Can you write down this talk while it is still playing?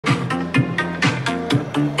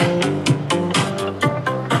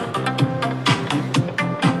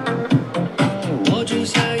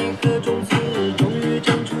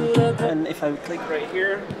if I click right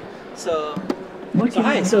here. So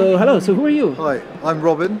hi, so hello, so who are you? Hi, I'm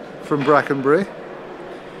Robin from Brackenbury.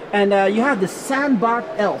 And you have the Sanbot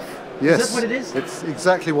Elf. Yes. Is that what it is? It's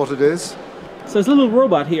exactly what it is. So it's a little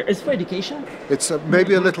robot here. It's for education? It's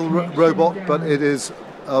maybe a little robot, but it is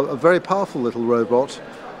a very powerful little robot.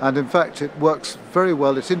 And in fact, it works very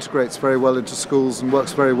well, it integrates very well into schools and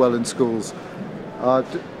works very well in schools.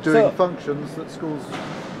 Doing functions that schools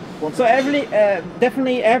want so to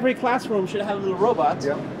definitely every classroom should have a little robot.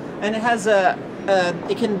 Yeah. And it has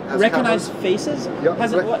it can recognize faces. Yeah.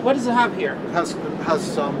 What does it have here? It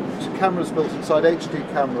has cameras built inside,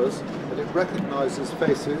 HD cameras, and it recognises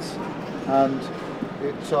faces, and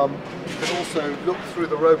it can also look through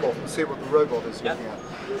the robot and see what the robot is looking at.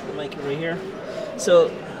 The mic over here.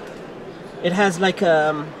 So it has like it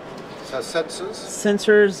has sensors.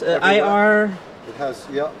 Sensors, IR. It has,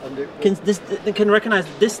 and it can recognize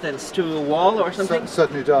the distance to a wall or something?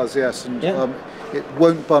 Certainly does, yes, and it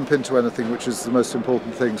won't bump into anything, which is the most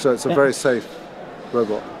important thing, so it's a very safe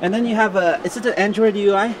robot. And then you have is it an Android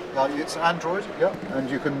UI? It's Android, and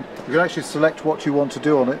you can actually select what you want to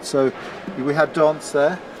do on it, so we had dance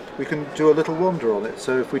there, we can do a little wander on it,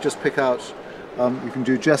 so if we just pick out, you can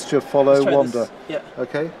do gesture, follow, wander.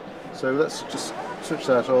 Okay, so let's just switch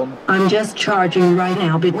that on. I'm just charging right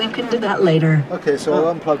now, but we can do that later. Okay, so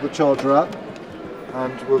I'll unplug the charger app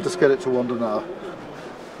and we'll just get it to wander now.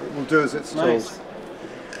 It will do as it's told.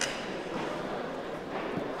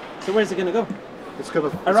 So where's it going to go? It's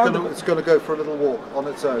going to go for a little walk on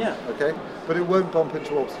its own, okay? But it won't bump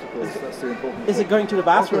into obstacles, that's the important thing. Is it going to the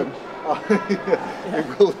bathroom?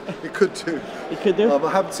 It could do. It could do?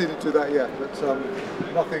 I haven't seen it do that yet, but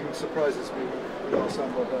nothing surprises me with our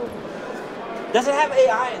Sanbot Elf. Does it have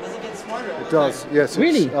AI? Does it get smarter? It does, yes.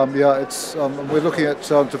 Really? We're looking at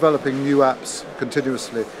developing new apps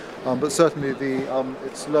continuously, but certainly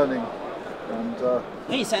it's learning. And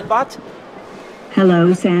hey, Sanbot.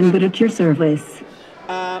 Hello, Sanbot at your service.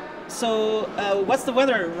 So what's the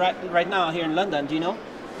weather right now here in London? Do you know?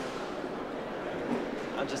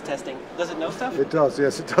 I'm just testing. Does it know stuff? It does,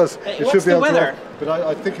 yes, it does. Hey, it what's should be the able weather? But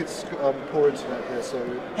I think it's poor internet here, so...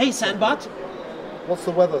 Hey, Sanbot. What's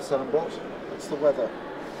the weather, Sanbot? What's the weather?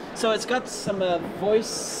 So it's got some voice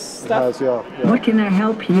stuff? It has, What can I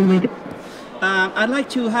help you with? I'd like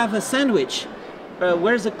to have a sandwich.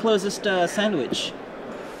 Where's the closest sandwich?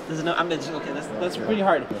 Does it know? I mean, okay, that's pretty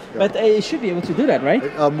hard. But it should be able to do that, right?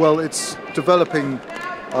 Well, it's developing.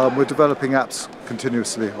 We're developing apps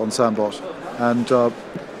continuously on Sanbot, and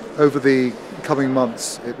over the coming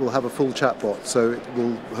months, it will have a full chatbot. So it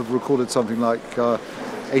will have recorded something like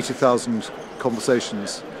 80,000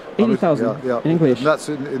 conversations. 80,000 in English. And that's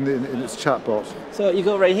in its chatbot. So you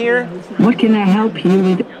go right here. What can I help you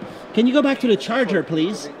with? Can you go back to the charger,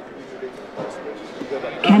 please?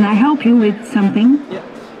 Can I help you with something?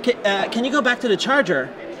 Yeah. Can you go back to the charger?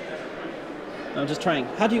 I'm just trying.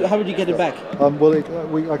 How would you get it back?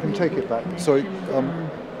 Well, I can take it back. Sorry.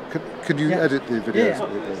 Can you edit the video?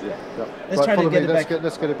 Yeah. Let's try to get it back.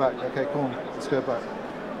 Let's get it back. Okay, come on. Let's get it back.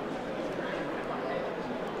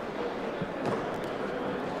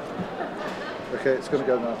 Okay, it's going to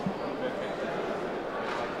go now.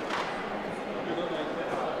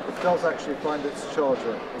 It does actually find its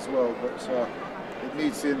charger as well, but it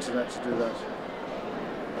needs the internet to do that.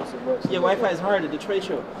 Yeah, Wi-Fi is hard at the trade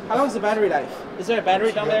show. How long is the battery life? Is there a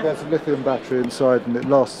battery down there? There's a lithium battery inside, and it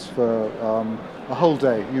lasts for a whole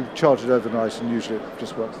day. You charge it overnight, and usually it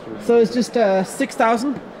just works through. So it's just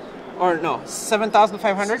 6,000, or no,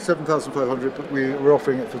 7,500? 7,500, but we're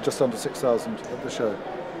offering it for just under 6,000 at the show.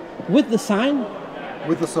 With the sign?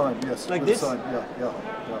 With the sign, yes. Like with this? The sign, yeah.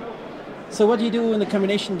 So what do you do in the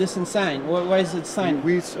combination this and sign? Why is it sign?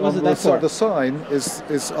 What's it that for? The sign is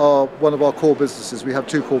one of our core businesses. We have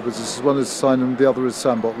two core businesses. One is sign and the other is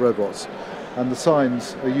Sanbot robots. And the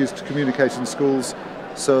signs are used to communicate in schools,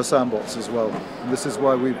 so are Sanbots as well. And this is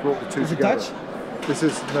why we brought the two together. Is it touch? This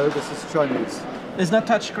is Chinese. It's not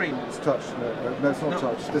touch screen. It's touch. No, it's not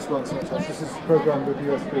touch. This one's not touch. This is programmed with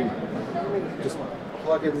USB. Just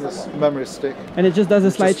plug in this memory stick. And it just does a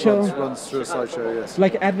slideshow? Runs through a slideshow, yes.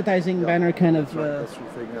 Like advertising banner kind of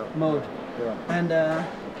mode. Yeah. And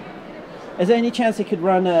is there any chance it could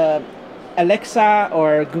run Alexa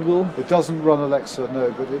or Google? It doesn't run Alexa, no,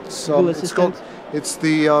 but it's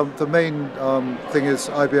the main thing is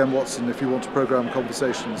IBM Watson if you want to program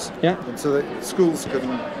conversations. Yeah. And so that schools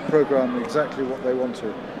can program exactly what they want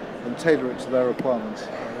to and tailor it to their requirements.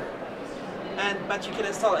 But you can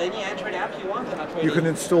install any Android app you want? You can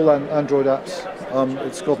install Android apps.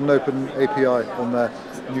 It's got an open API on there.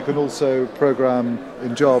 And you can also program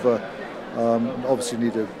in Java. Obviously you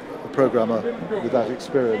need a programmer with that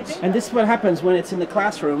experience. And this is what happens when it's in the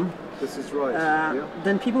classroom. This is right.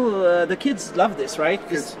 Then people, the kids love this, right?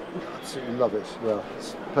 Kids absolutely love it. Yeah,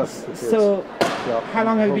 it's perfect for kids. So, how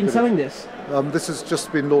long have you been selling this? This has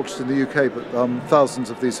just been launched in the UK, but thousands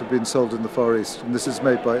of these have been sold in the Far East, and this is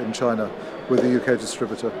made in China with a UK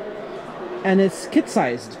distributor. And it's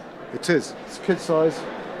kid-sized. It is. It's kid size,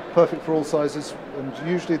 perfect for all sizes, and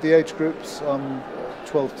usually the age groups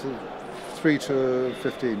 3 to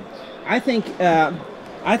 15. I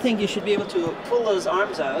think you should be able to pull those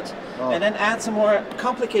arms out and then add some more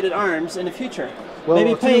complicated arms in the future. Well,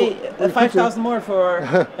 maybe pay 5,000 more for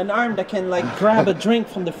an arm that can like grab a drink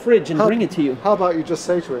from the fridge and bring it to you. How about you just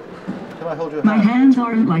say to it, "Can I hold your hand?" My hands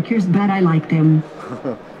aren't like yours, but I like them.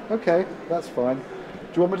 Okay, that's fine. Do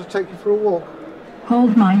you want me to take you for a walk?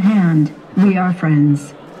 Hold my hand. We are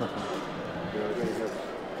friends.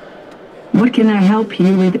 What can I help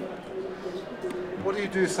you with? What do you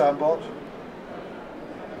do, Sanbot?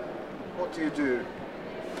 What do you do?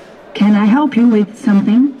 Can I help you with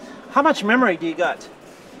something? How much memory do you got?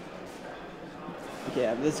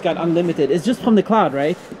 Yeah, this got unlimited. It's just from the cloud,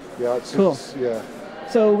 right? Yeah, it's cool. Yeah.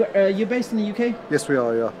 So you're based in the UK? Yes, we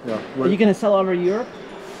are. Yeah. Are you going to sell all over Europe?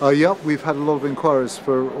 Yeah, we've had a lot of inquiries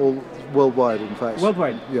for all worldwide, in fact.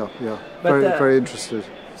 Worldwide? Yeah. But, very interested.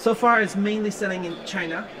 So far, it's mainly selling in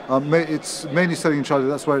China. It's mainly selling in China.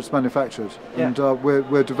 That's where it's manufactured, and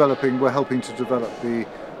we're helping to develop the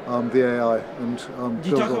AI and Do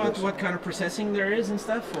you talk about what kind of processing there is and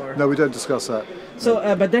stuff, or? No, we don't discuss that. So,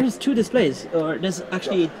 but there's 2 displays, or there's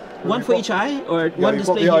actually one for each eye, or one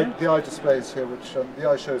display here? The eye displays here, which the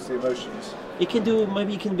eye shows the emotions. It can do,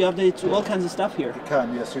 maybe it can be updated to all kinds of stuff here. It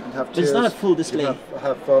can, yes. You can have But tears. it's not a full display. You can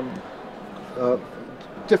have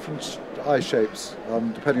different eye shapes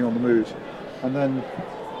depending on the mood, and then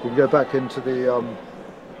you can go back into the.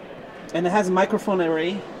 And it has a microphone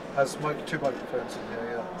array. Has 2 microphones in here,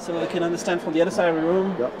 yeah. So it can understand from the other side of the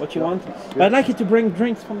room what you want. Yeah. But I'd like you to bring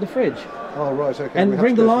drinks from the fridge. Oh, right, okay. And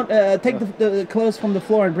bring take the clothes from the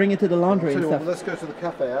floor and bring it to the laundry and stuff. Let's go to the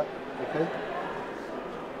cafe app, okay?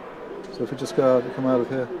 So if we just come out of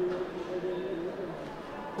here.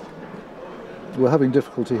 We're having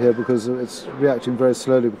difficulty here because it's reacting very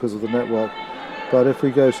slowly because of the network. But if we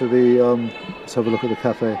go to the, let's have a look at the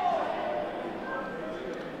cafe.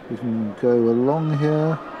 We can go along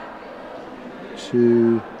here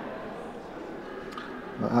to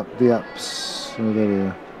the apps. Oh, there we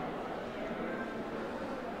are.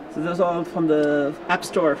 So those are all from the App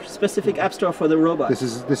Store, specific App Store for the robot. This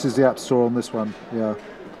is the App Store on this one. Yeah,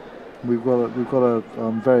 we've got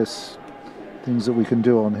various things that we can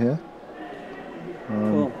do on here.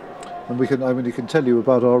 Cool. And you can tell you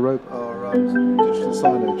about our digital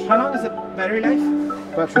signage. How long is the battery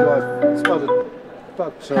life? Battery life, it's about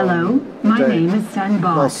Hello, my name is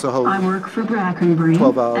Sanbot. I work for Brackenbury,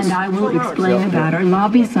 12 hours. and I will explain about our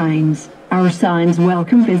lobby signs. Our signs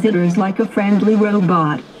welcome visitors like a friendly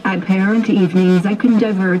robot. At parent evenings, I can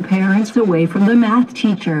divert parents away from the math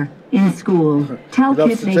teacher in school. Tell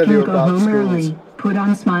kids they can go home early. Put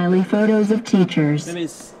on smiley photos of teachers.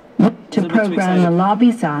 To program the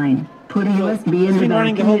lobby sign, put a USB in the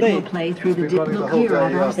back and it will play through the look here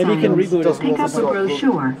at our signs. Pick up a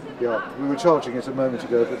brochure. Yeah, we were charging it a moment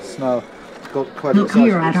ago, but it's now got quite Look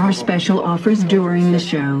here at our special offers during the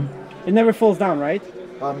show. It never falls down, right?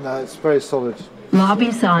 No, it's very solid.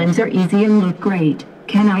 Lobby signs are easy and look great.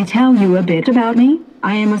 Can I tell you a bit about me?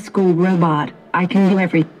 I am a school robot. I can do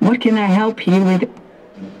everything. What can I help you with?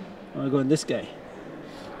 I'll go in this guy.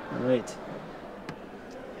 All right.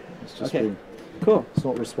 Okay, cool. It's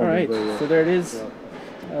not responding very well. So there it is,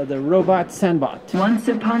 the robot Sanbot. Once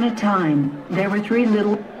upon a time, there were 3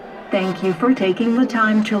 little... Thank you for taking the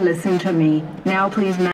time to listen to me. Now please